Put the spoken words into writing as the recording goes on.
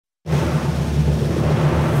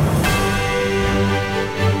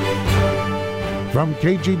From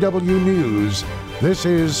KGW News, this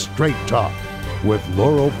is Straight Talk with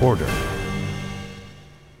Laural Porter.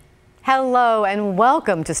 Hello and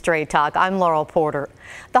welcome to Straight Talk. I'm Laural Porter.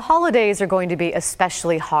 The holidays are going to be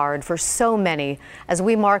especially hard for so many as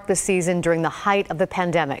we mark the season during the height of the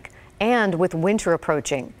pandemic and with winter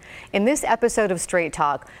approaching. In this episode of Straight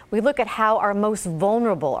Talk, we look at how our most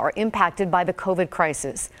vulnerable are impacted by the COVID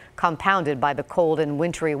crisis, compounded by the cold and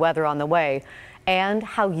wintry weather on the way, and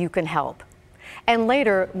how you can help. And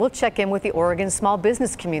later, we'll check in with the Oregon small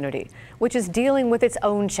business community, which is dealing with its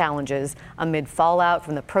own challenges amid fallout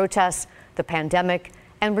from the protests, the pandemic,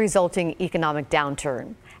 and resulting economic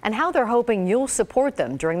downturn, and how they're hoping you'll support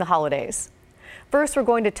them during the holidays. First, we're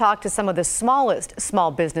going to talk to some of the smallest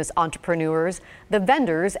small business entrepreneurs, the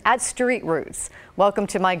vendors at Street Roots. Welcome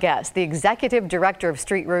to my guest, the Executive Director of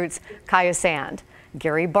Street Roots, Kaia Sand,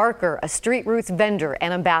 Gary Barker, a Street Roots vendor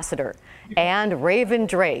and ambassador, and Raven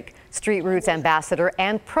Drake, Street Roots Ambassador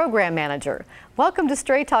and Program Manager. Welcome to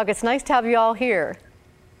Straight Talk. It's nice to have you all here.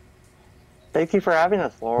 Thank you for having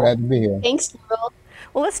us, Laural. Glad to be here. Thanks, Laural.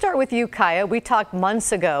 Well, let's start with you, Kaia. We talked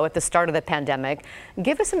months ago at the start of the pandemic.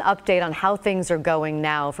 Give us an update on how things are going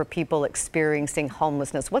now for people experiencing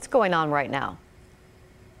homelessness. What's going on right now?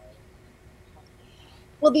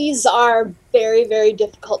 Well, these are very, very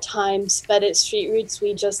difficult times, but at Street Roots,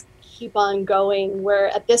 we just keep on going. We're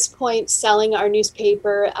at this point selling our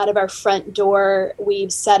newspaper out of our front door.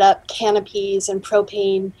 We've set up canopies and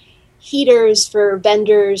propane heaters for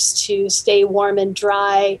vendors to stay warm and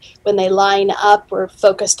dry when they line up. We're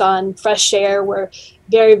focused on fresh air. We're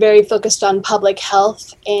very, very focused on public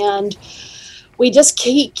health. And we just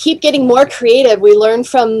keep getting more creative. We learn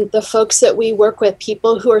from the folks that we work with.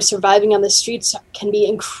 People who are surviving on the streets can be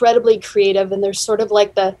incredibly creative, and they're sort of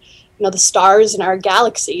like the stars in our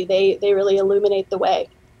galaxy. They really illuminate the way.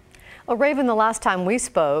 Well, Raven, the last time we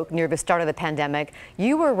spoke near the start of the pandemic,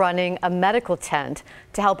 you were running a medical tent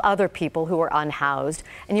to help other people who were unhoused,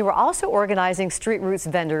 and you were also organizing Street Roots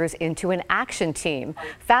vendors into an action team.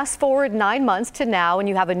 Fast forward 9 months to now, and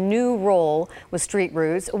you have a new role with Street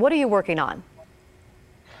Roots. What are you working on?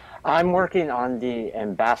 I'm working on the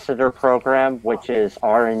Ambassador program, which is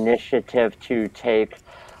our initiative to take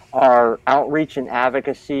our outreach and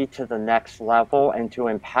advocacy to the next level and to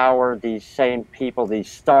empower these same people,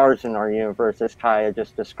 these stars in our universe, as Kaia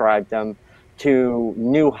just described them, to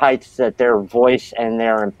new heights that their voice and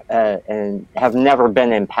their and have never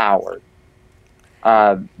been empowered.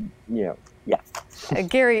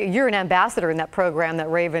 Gary, you're an ambassador in that program that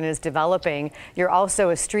Raven is developing. You're also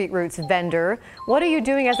a Street Roots vendor. What are you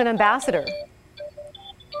doing as an ambassador?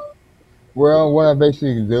 Well, what I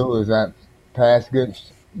basically do is I pass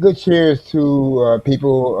good cheers to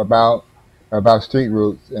people about Street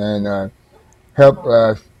Roots and help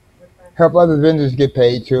other vendors get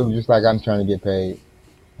paid too, just like I'm trying to get paid.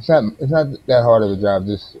 It's not that hard of a job.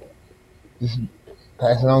 Just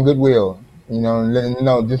passing on goodwill. You know, letting them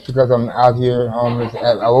know just because I'm out here homeless,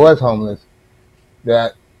 I was homeless,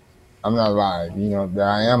 that I'm not alive. You know, that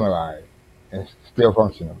I am alive and still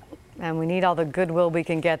functional. And we need all the goodwill we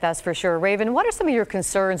can get, that's for sure. Raven, what are some of your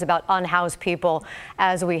concerns about unhoused people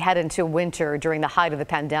as we head into winter during the height of the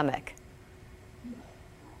pandemic?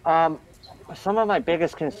 Some of my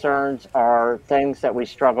biggest concerns are things that we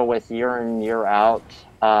struggle with year in, year out.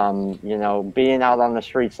 You know, being out on the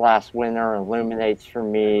streets last winter illuminates for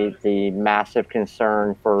me the massive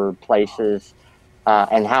concern for places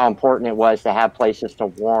and how important it was to have places to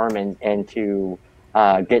warm and to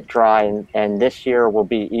get dry. And this year will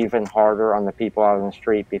be even harder on the people out on the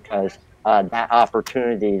street because that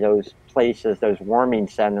opportunity, those places, those warming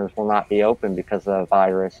centers will not be open because of the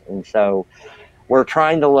virus. And so we're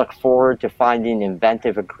trying to look forward to finding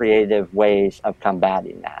inventive and creative ways of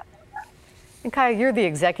combating that. And Kaia, you're the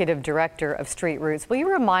Executive Director of Street Roots. Will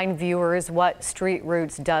you remind viewers what Street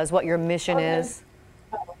Roots does, what your mission is?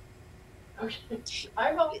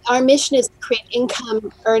 Our mission is to create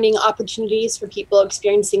income earning opportunities for people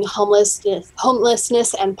experiencing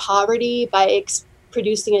homelessness and poverty by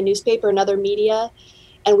producing a newspaper and other media.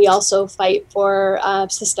 And we also fight for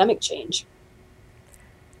systemic change.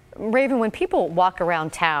 Raven, when people walk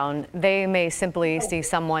around town, they may simply see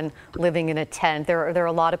someone living in a tent. There are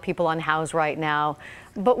a lot of people unhoused right now.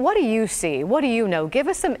 But what do you see? What do you know? Give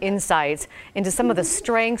us some insights into some of the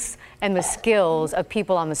strengths and the skills of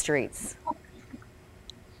people on the streets.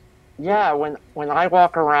 Yeah, when I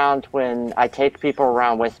walk around, when I take people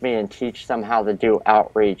around with me and teach them how to do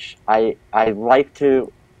outreach, I like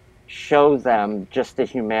to show them just the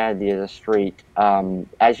humanity of the street.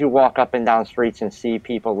 As you walk up and down streets and see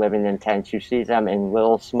people living in tents, you see them in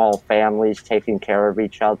little small families taking care of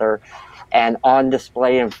each other. And on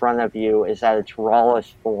display in front of you is at its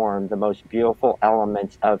rawest form the most beautiful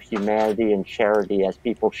elements of humanity and charity as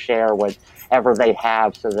people share whatever they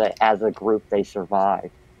have so that as a group they survive.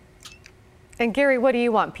 And Gary, what do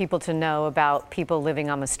you want people to know about people living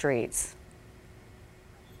on the streets?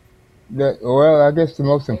 Well, I guess the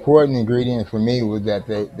most important ingredient for me was that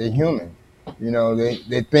they're human. You know,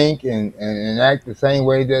 they think and act the same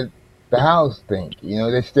way that the house think. You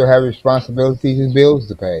know, they still have responsibilities and bills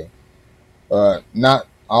to pay. Not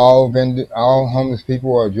all homeless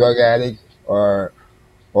people are drug addicts or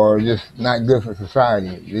just not good for society.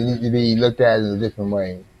 They need to be looked at in a different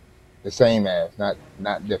way, the same as,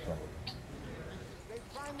 not different.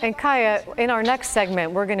 And Kaia, in our next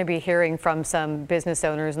segment, we're going to be hearing from some business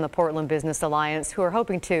owners in the Portland Business Alliance who are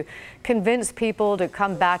hoping to convince people to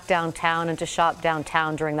come back downtown and to shop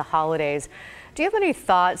downtown during the holidays. Do you have any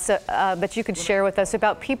thoughts that you could share with us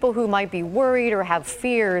about people who might be worried or have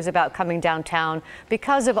fears about coming downtown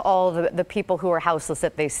because of all the people who are houseless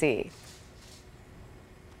that they see?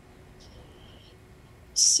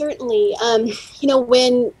 Certainly. You know,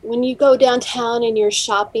 when you go downtown and you're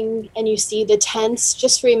shopping and you see the tents,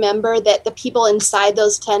 just remember that the people inside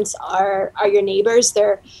those tents are your neighbors.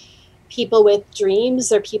 They're people with dreams.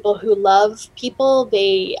 They're people who love people.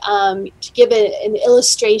 They, to give an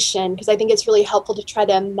illustration, because I think it's really helpful to try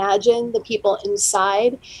to imagine the people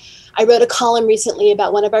inside. I wrote a column recently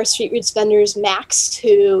about one of our Street Roots vendors, Max,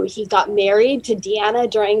 he got married to Deanna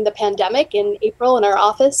during the pandemic in April in our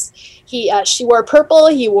office. She wore purple,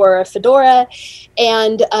 he wore a fedora,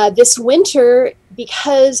 and this winter,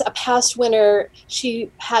 because a past winter, she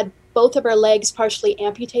had both of her legs partially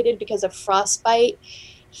amputated because of frostbite.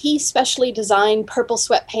 He specially designed purple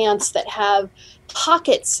sweatpants that have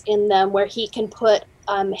pockets in them where he can put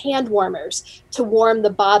hand warmers to warm the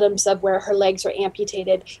bottoms of where her legs are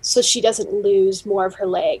amputated so she doesn't lose more of her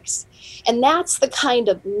legs. And that's the kind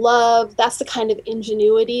of love, that's the kind of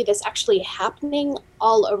ingenuity that's actually happening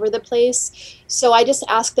all over the place. So I just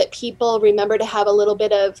ask that people remember to have a little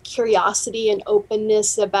bit of curiosity and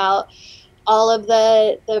openness about all of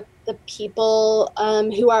the people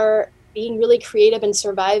who are being really creative and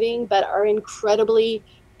surviving, but are incredibly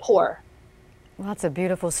poor. Well, that's a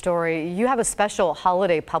beautiful story. You have a special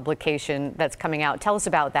holiday publication that's coming out. Tell us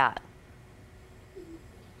about that.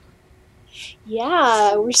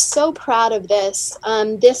 Yeah, we're so proud of this.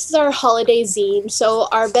 This is our holiday zine. So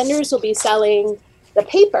our vendors will be selling the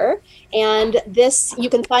paper, and this, you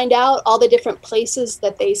can find out all the different places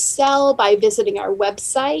that they sell by visiting our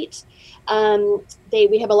website.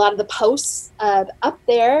 We have a lot of the posts up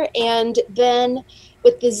there, and then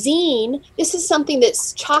with the zine, this is something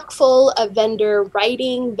that's chock full of vendor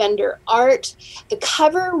writing, vendor art. The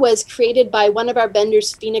cover was created by one of our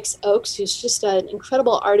vendors, Phoenix Oaks, who's just an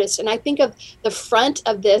incredible artist. And I think of the front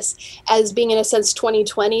of this as being, in a sense,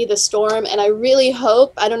 2020, the storm. And I really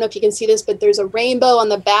hope, I don't know if you can see this, but there's a rainbow on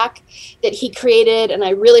the back that he created. And I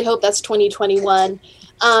really hope that's 2021.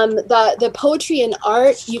 The poetry and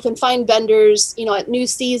art, you can find vendors, you know, at New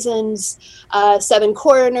Seasons, Seven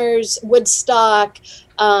Corners, Woodstock,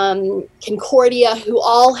 Concordia, who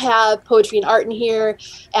all have poetry and art in here,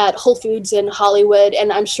 at Whole Foods in Hollywood,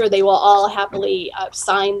 and I'm sure they will all happily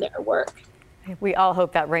sign their work. We all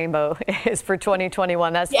hope that rainbow is for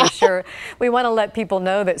 2021, that's for sure. We want to let people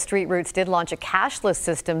know that Street Roots did launch a cashless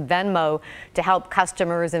system, Venmo, to help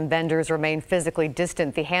customers and vendors remain physically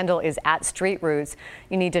distant. The handle is @StreetRoots.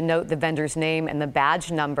 You need to note the vendor's name and the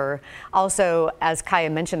badge number. Also, as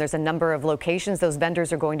Kaia mentioned, there's a number of locations those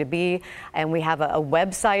vendors are going to be, and we have a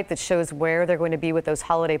website that shows where they're going to be with those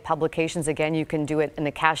holiday publications. Again, you can do it in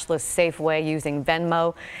a cashless, safe way using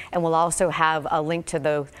Venmo, and we'll also have a link to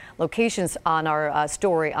those locations on our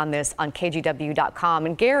story on this on kgw.com.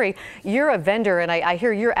 And Gary, you're a vendor, and I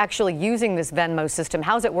hear you're actually using this Venmo system.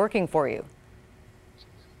 How's it working for you?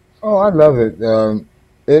 Oh, I love it.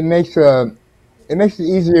 It makes it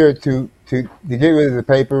easier to get rid of the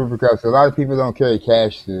paper, because a lot of people don't carry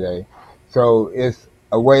cash today. So it's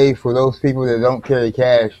a way for those people that don't carry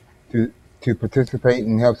cash to participate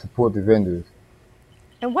and help support the vendors.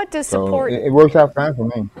 And what does support? So it works out fine for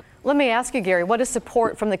me. Let me ask you, Gary, what does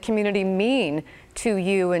support from the community mean to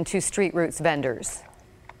you and to Street Roots vendors?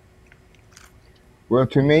 Well,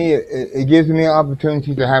 to me, it gives me an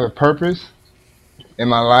opportunity to have a purpose in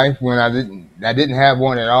my life when I didn't have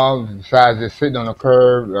one at all, besides just sitting on the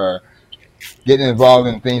curb, getting involved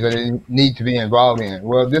in things I didn't need to be involved in.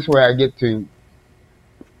 Well, this way I get to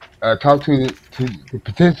talk to the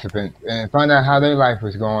participants and find out how their life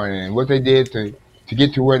was going and what they did to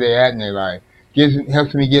get to where they're at in their life.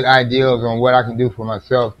 Helps me get ideas on what I can do for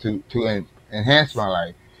myself to enhance my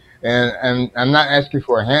life. And I'm not asking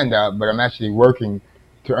for a handout, but I'm actually working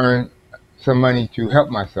to earn some money to help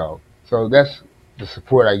myself. So that's the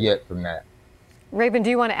support I get from that. Raven, do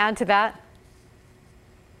you want to add to that?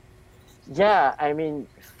 Yeah, I mean,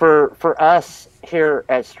 for us here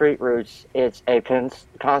at Street Roots, it's a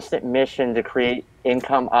constant mission to create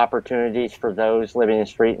income opportunities for those living in the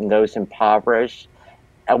street and those impoverished,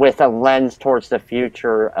 with a lens towards the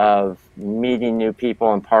future of meeting new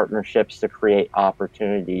people and partnerships to create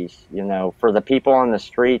opportunities. You know, for the people on the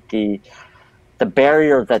street, the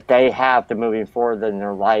barrier that they have to moving forward in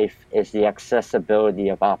their life is the accessibility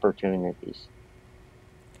of opportunities.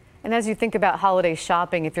 And as you think about holiday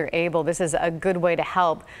shopping, if you're able, this is a good way to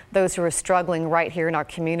help those who are struggling right here in our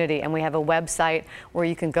community. And we have a website where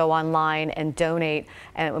you can go online and donate,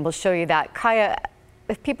 and we'll show you that. Kaia,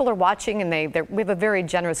 if people are watching and we have a very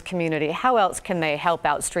generous community, how else can they help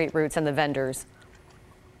out Street Roots and the vendors?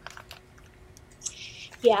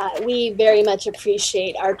 Yeah, we very much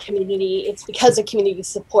appreciate our community. It's because of community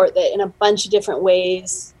support that in a bunch of different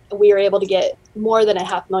ways, we are able to get more than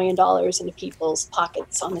 $500,000 into people's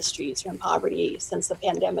pockets on the streets or in poverty since the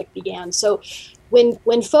pandemic began. So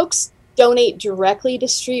when folks donate directly to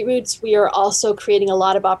Street Roots, we are also creating a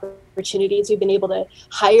lot of opportunities. We've been able to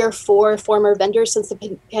hire 4 former vendors since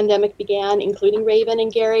the pandemic began, including Raven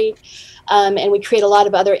and Gary. And we create a lot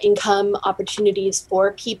of other income opportunities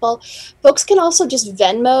for people. Folks can also just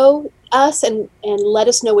Venmo us and let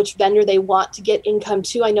us know which vendor they want to get income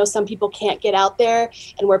to. I know some people can't get out there,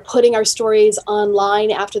 and we're putting our stories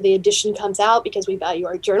online after the edition comes out because we value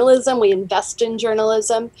our journalism. We invest in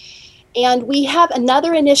journalism. And we have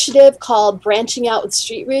another initiative called Branching Out with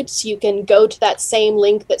Street Roots. You can go to that same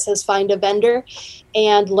link that says Find a Vendor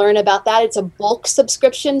and learn about that. It's a bulk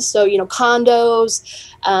subscription. So,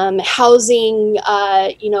 condos, housing,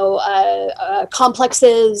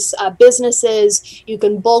 complexes, businesses, you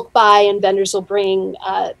can bulk buy and vendors will bring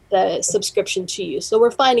the subscription to you. So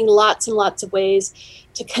we're finding lots and lots of ways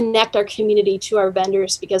to connect our community to our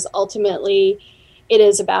vendors because ultimately, it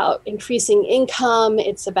is about increasing income.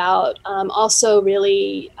 It's about also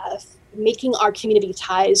really making our community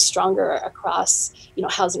ties stronger across,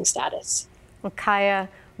 housing status. Well, Kaia,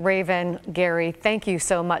 Raven, Gary, thank you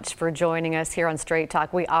so much for joining us here on Straight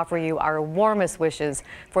Talk. We offer you our warmest wishes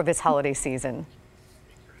for this holiday season.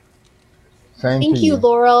 Thank you,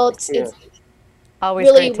 Laural. It's always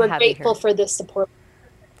really, great to we're have you here. grateful for this support.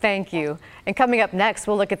 Thank you. And coming up next,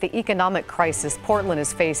 we'll look at the economic crisis Portland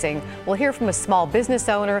is facing. We'll hear from a small business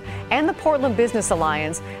owner and the Portland Business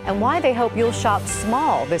Alliance and why they hope you'll shop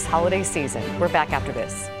small this holiday season. We're back after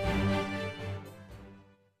this.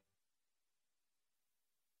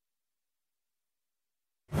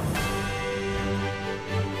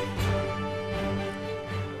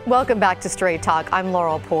 Welcome back to Straight Talk. I'm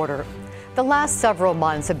Laural Porter. The last several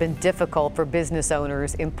months have been difficult for business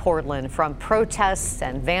owners in Portland. From protests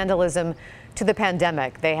and vandalism to the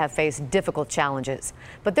pandemic, they have faced difficult challenges.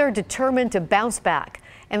 But they're determined to bounce back,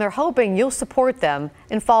 and they're hoping you'll support them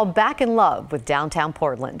and fall back in love with downtown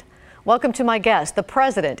Portland. Welcome to my guest, the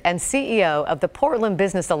president and CEO of the Portland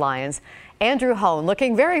Business Alliance, Andrew Hoan,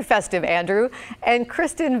 looking very festive, Andrew, and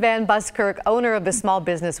Kristin Van Buskirk, owner of the small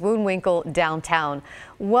business Woonwinkel downtown.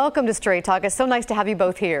 Welcome to Straight Talk. It's so nice to have you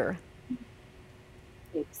both here.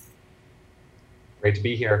 Thanks. Great to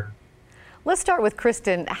be here. Let's start with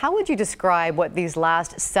Kristin. How would you describe what these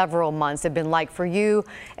last several months have been like for you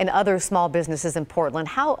and other small businesses in Portland?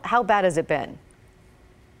 How bad has it been?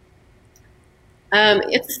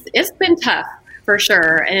 It's been tough for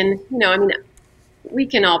sure, and we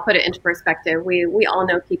can all put it into perspective. We all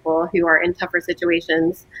know people who are in tougher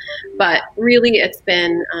situations, but really it's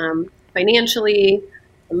been financially,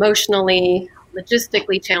 emotionally,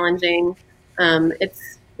 logistically challenging.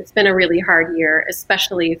 It's been a really hard year,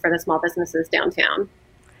 especially for the small businesses downtown.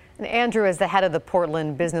 And Andrew, as the head of the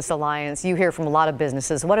Portland Business Alliance, you hear from a lot of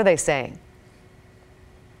businesses. What are they saying?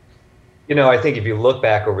 I think if you look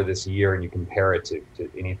back over this year and you compare it to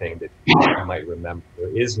anything that you might remember,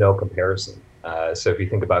 there is no comparison. So if you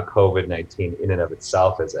think about COVID-19 in and of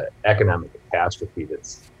itself as an economic catastrophe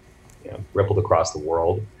that's rippled across the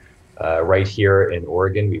world, right here in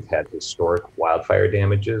Oregon, we've had historic wildfire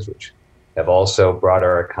damages, which have also brought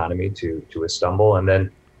our economy to a stumble. And then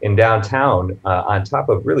in downtown, on top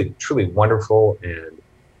of really, truly wonderful and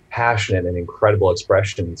passionate and incredible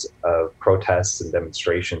expressions of protests and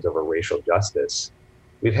demonstrations over racial justice,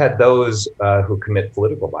 we've had those who commit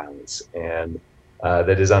political violence and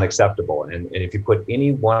that is unacceptable. And if you put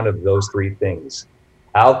any one of those three things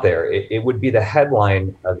out there, it would be the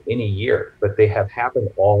headline of any year, but they have happened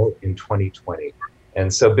all in 2020.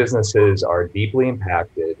 And so businesses are deeply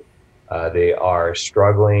impacted. They are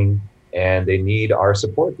struggling, and they need our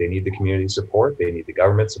support. They need the community support. They need the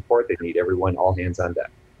government support. They need everyone, all hands on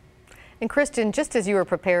deck. And Kristin, just as you were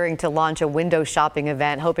preparing to launch a window shopping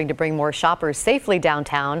event, hoping to bring more shoppers safely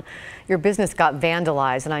downtown, your business got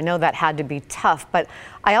vandalized, and I know that had to be tough, but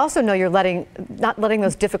I also know you're not letting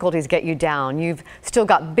those difficulties get you down. You've still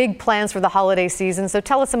got big plans for the holiday season, so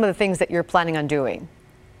tell us some of the things that you're planning on doing.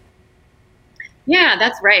 Yeah,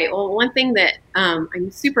 that's right. Well, one thing that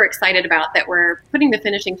I'm super excited about that we're putting the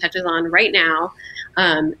finishing touches on right now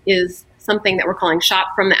is something that we're calling Shop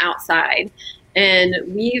from the Outside.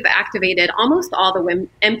 And we've activated almost all the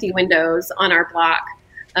empty windows on our block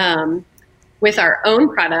with our own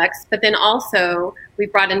products, but then also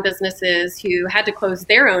we've brought in businesses who had to close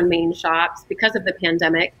their own main shops because of the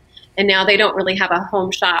pandemic, and now they don't really have a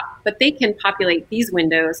home shop, but they can populate these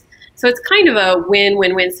windows. So it's kind of a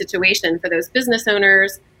win-win-win situation for those business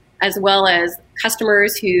owners as well as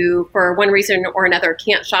customers who, for one reason or another,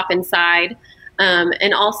 can't shop inside.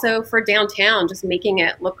 And also for downtown, just making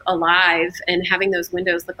it look alive and having those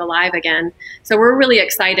windows look alive again. So we're really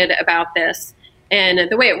excited about this. And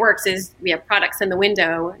the way it works is we have products in the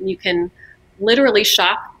window, and you can literally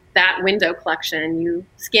shop that window collection. You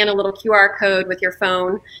scan a little QR code with your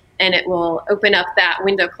phone, and it will open up that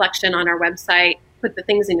window collection on our website, put the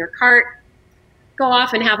things in your cart, go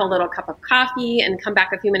off and have a little cup of coffee, and come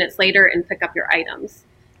back a few minutes later and pick up your items.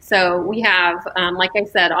 So we have, like I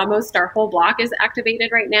said, almost our whole block is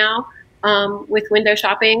activated right now with window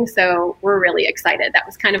shopping. So we're really excited. That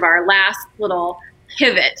was kind of our last little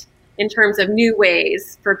pivot in terms of new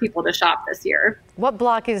ways for people to shop this year. What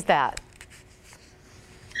block is that?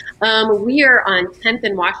 We are on 10th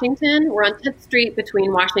and Washington. We're on 10th Street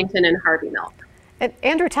between Washington and Harvey Milk. And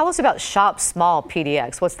Andrew, tell us about Shop Small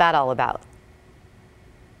PDX. What's that all about?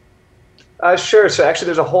 Sure. So actually,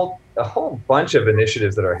 there's a whole bunch of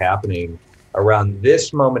initiatives that are happening around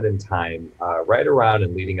this moment in time, right around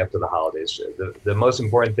and leading up to the holidays. The most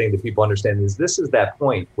important thing that people understand is this is that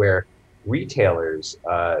point where retailers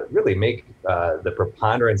really make the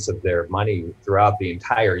preponderance of their money throughout the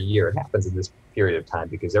entire year. It happens in this period of time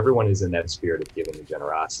because everyone is in that spirit of giving and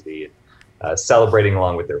generosity and celebrating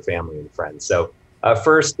along with their family and friends. So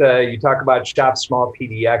first, you talk about Shop Small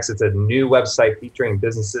PDX. It's a new website featuring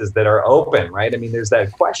businesses that are open, right? I mean, there's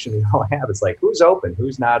that question you all have. It's like, who's open?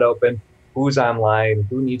 Who's not open? Who's online?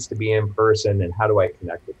 Who needs to be in person? And how do I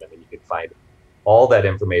connect with them? And you can find all that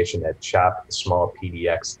information at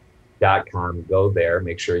shopsmallpdx.com. Go there,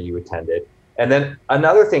 make sure you attend it. And then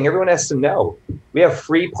another thing everyone has to know, we have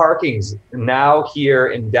free parkings now here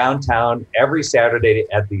in downtown every Saturday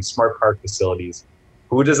at the Smart Park facilities.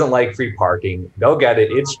 Who doesn't like free parking? Go get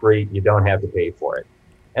it. It's free. You don't have to pay for it.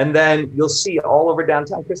 And then you'll see all over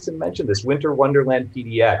downtown, Kristin mentioned this, Winter Wonderland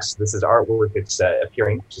PDX. This is artwork that's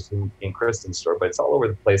appearing just in Kristin's store, but it's all over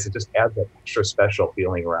the place. It just adds that extra special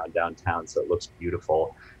feeling around downtown, so it looks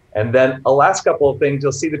beautiful. And then a last couple of things,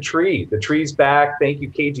 you'll see the tree. The tree's back. Thank you,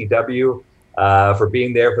 KGW, for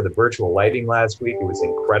being there for the virtual lighting last week. It was an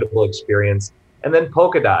incredible experience. And then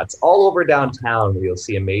polka dots all over downtown, where you'll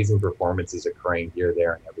see amazing performances occurring here,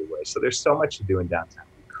 there, and everywhere. So there's so much to do in downtown.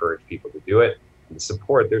 We encourage people to do it and to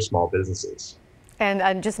support their small businesses.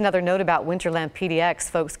 And just another note about Winterland PDX,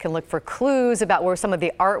 folks can look for clues about where some of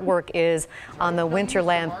the artwork is on the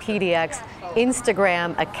Winterland PDX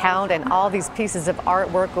Instagram account, and all these pieces of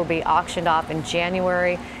artwork will be auctioned off in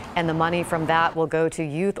January, and the money from that will go to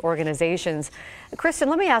youth organizations. Kristin,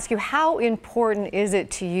 let me ask you, how important is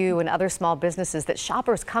it to you and other small businesses that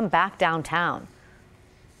shoppers come back downtown?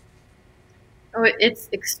 Oh, it's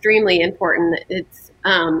extremely important. It's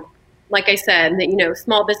like I said, that,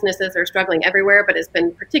 small businesses are struggling everywhere, but it's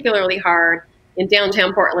been particularly hard in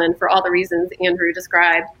downtown Portland for all the reasons Andrew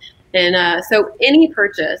described. And so any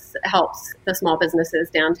purchase helps the small businesses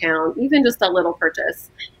downtown, even just a little purchase.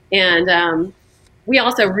 And we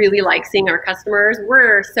also really like seeing our customers.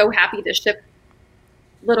 We're so happy to ship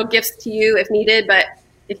little gifts to you if needed, but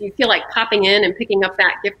if you feel like popping in and picking up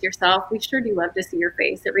that gift yourself, we sure do love to see your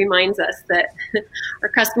face. It reminds us that our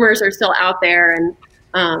customers are still out there, and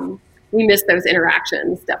we miss those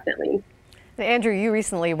interactions, definitely. Andrew, you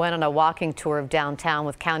recently went on a walking tour of downtown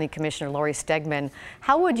with County Commissioner Lori Stegman.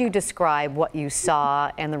 How would you describe what you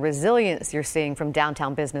saw and the resilience you're seeing from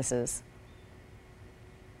downtown businesses?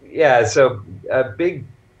 Yeah, so a big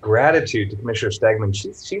gratitude to Commissioner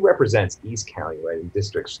Stegman. She represents East County, right, in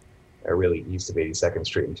districts really east of 82nd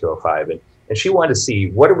Street and 205. And she wanted to see,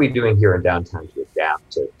 what are we doing here in downtown to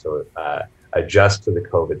adapt to adjust to the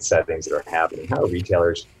COVID settings that are happening. How are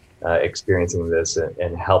retailers experiencing this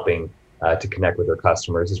and helping to connect with their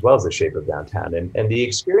customers, as well as the shape of downtown? And the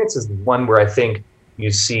experience is one where I think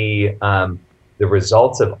you see the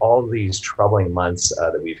results of all these troubling months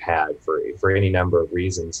that we've had for any number of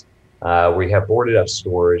reasons. We have boarded up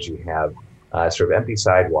stores, you have sort of empty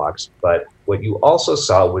sidewalks, but what you also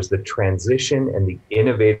saw was the transition and the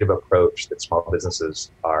innovative approach that small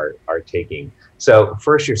businesses are taking. So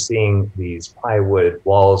first, you're seeing these plywood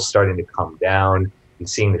walls starting to come down. You're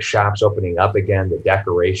seeing the shops opening up again, the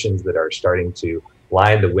decorations that are starting to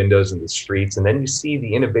line the windows and the streets. And then you see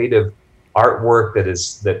the innovative artwork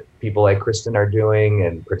that people like Kristin are doing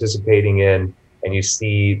and participating in. And you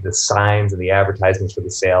see the signs and the advertisements for the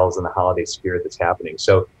sales and the holiday spirit that's happening.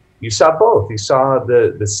 So you saw both. You saw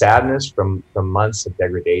the sadness from months of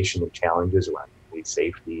degradation and challenges around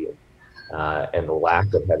safety and the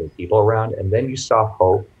lack of having people around. And then you saw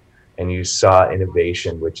hope and you saw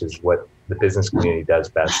innovation, which is what the business community does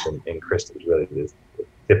best. And Kristin is really the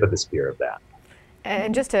tip of the spear of that.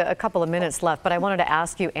 And just a couple of minutes left, but I wanted to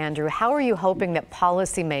ask you, Andrew, how are you hoping that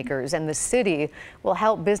policymakers and the city will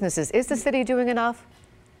help businesses? Is the city doing enough?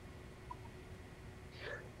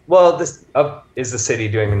 Well, is the city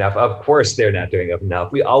doing enough? Of course, they're not doing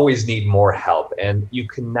enough. We always need more help, and you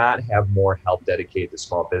cannot have more help dedicated to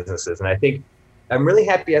small businesses. And I think I'm really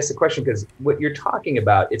happy you asked the question, because what you're talking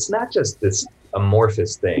about, it's not just this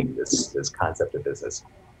amorphous thing, this concept of business.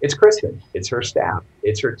 It's Kristin, it's her staff,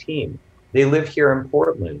 it's her team. They live here in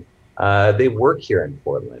Portland. They work here in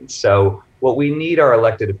Portland. So what we need our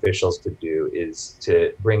elected officials to do is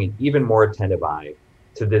to bring an even more attentive eye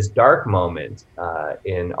to this dark moment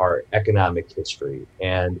in our economic history.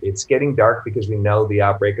 And it's getting dark because we know the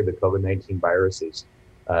outbreak of the COVID-19 virus is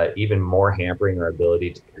even more hampering our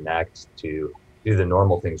ability to connect, to do the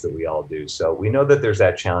normal things that we all do. So we know that there's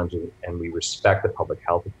that challenge, and we respect the public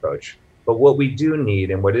health approach. But what we do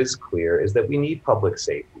need, and what is clear, is that we need public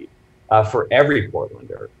safety for every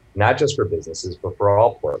Portlander, not just for businesses, but for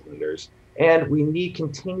all Portlanders. And we need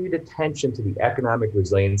continued attention to the economic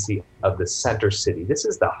resiliency of the center city. This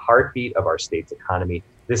is the heartbeat of our state's economy.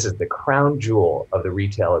 This is the crown jewel of the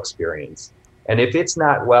retail experience. And if it's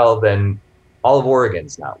not well, then all of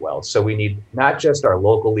Oregon's not well. So we need not just our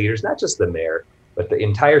local leaders, not just the mayor, but the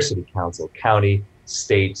entire city council, county,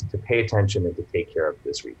 state, to pay attention and to take care of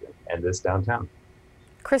this region and this downtown.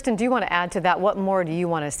 Kristin, do you want to add to that? What more do you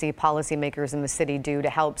want to see policymakers in the city do to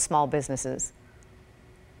help small businesses?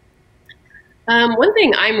 One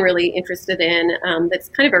thing I'm really interested in that's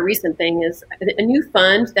kind of a recent thing is a new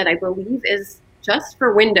fund that I believe is just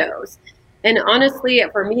for windows. And honestly,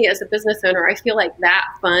 for me as a business owner, I feel like that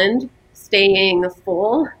fund staying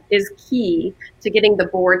full is key to getting the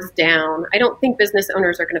boards down. I don't think business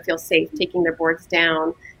owners are going to feel safe taking their boards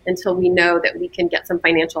down until we know that we can get some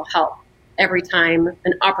financial help every time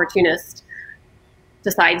an opportunist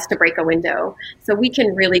decides to break a window. So we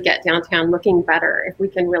can really get downtown looking better if we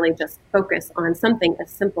can really just focus on something as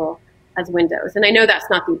simple as windows. And I know that's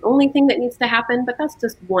not the only thing that needs to happen, but that's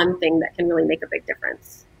just one thing that can really make a big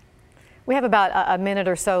difference. We have about a minute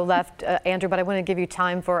or so left, Andrew, but I want to give you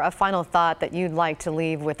time for a final thought that you'd like to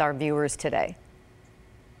leave with our viewers today.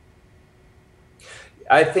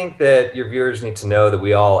 I think that your viewers need to know that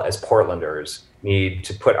we all, as Portlanders, need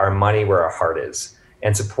to put our money where our heart is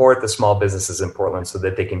and support the small businesses in Portland so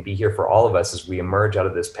that they can be here for all of us as we emerge out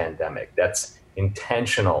of this pandemic. That's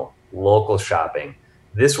intentional local shopping.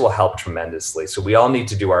 This will help tremendously. So we all need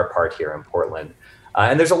to do our part here in Portland.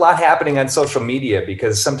 And there's a lot happening on social media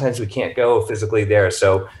because sometimes we can't go physically there.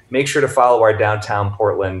 So make sure to follow our Downtown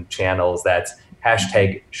Portland channels. That's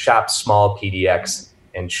hashtag ShopSmallPDX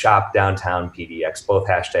and Shop Downtown PDX, both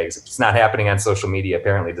hashtags. If it's not happening on social media,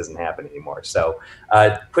 apparently it doesn't happen anymore. So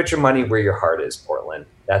put your money where your heart is, Portland.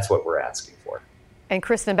 That's what we're asking for. And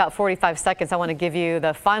Kristin, about 45 seconds, I want to give you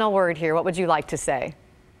the final word here. What would you like to say?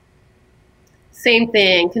 Same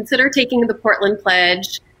thing. Consider taking the Portland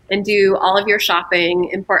Pledge and do all of your shopping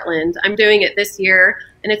in Portland. I'm doing it this year,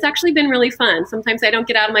 and it's actually been really fun. Sometimes I don't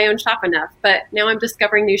get out of my own shop enough, but now I'm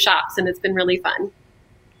discovering new shops, and it's been really fun.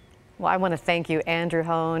 Well, I want to thank you, Andrew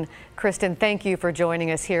Hoan. Kristin, thank you for joining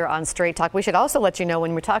us here on Straight Talk. We should also let you know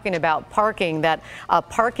when we're talking about parking that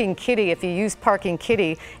Parking Kitty, if you use Parking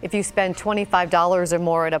Kitty, if you spend $25 or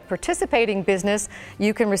more at a participating business,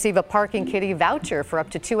 you can receive a Parking Kitty voucher for up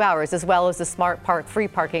to 2 hours, as well as the Smart Park free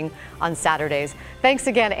parking on Saturdays. Thanks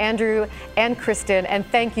again, Andrew and Kristin, and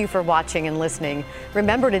thank you for watching and listening.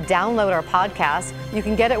 Remember to download our podcast. You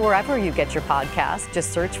can get it wherever you get your podcast. Just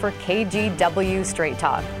search for KGW Straight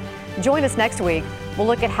Talk. Join us next week We'll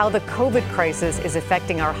look at how the COVID crisis is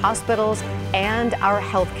affecting our hospitals and our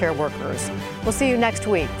healthcare workers. We'll see you next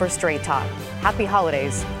week for Straight Talk. Happy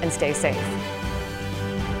holidays and stay safe.